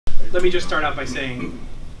let me just start out by saying,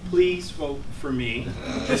 please vote for me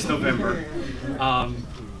this November.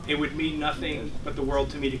 It would mean nothing but the world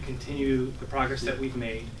to me to continue the progress that we've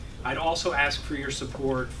made. I'd also ask for your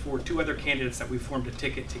support for two other candidates that we formed a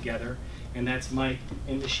ticket together, and that's Mike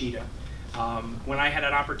and Nishida. When I had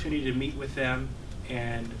an opportunity to meet with them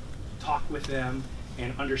and talk with them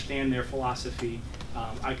and understand their philosophy,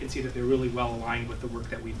 I can see that they're really well aligned with the work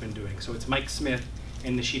that we've been doing. So it's Mike Smith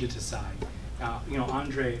and Nishida Tasai. You know,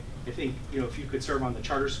 Andre, I think, you know, if you could serve on the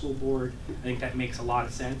charter school board, I think that makes a lot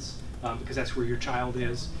of sense because that's where your child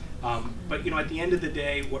is. But you know, at the end of the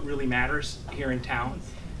day, what really matters here in town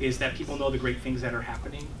is that people know the great things that are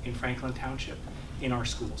happening in Franklin Township in our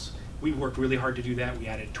schools. We worked really hard to do that. We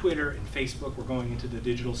added Twitter and Facebook. We're going into the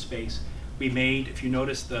digital space. We made, if you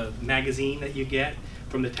notice, the magazine that you get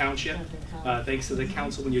from the township, thanks to the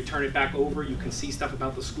council, when you turn it back over, you can see stuff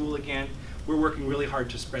about the school again. We're working really hard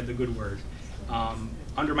to spread the good word.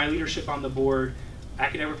 Under my leadership on the board,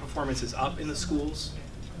 academic performance is up in the schools,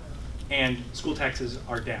 and school taxes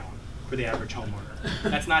are down for the average homeowner.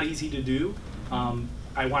 That's not easy to do.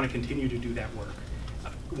 I want to continue to do that work.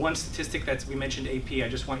 One statistic that we mentioned AP, I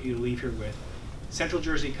just want you to leave here with. Central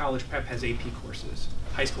Jersey College Prep has AP courses.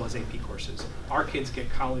 High school has AP courses. Our kids get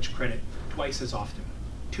college credit twice as often,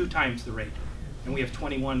 2 times the rate. And we have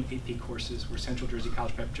 21 AP courses where Central Jersey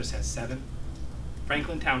College Prep just has 7.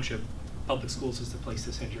 Franklin Township Public Schools is the place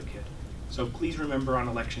to send your kid. So please remember on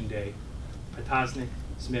election day, Potosnak,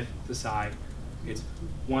 Smith, Desai, it's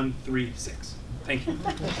 136. Thank you.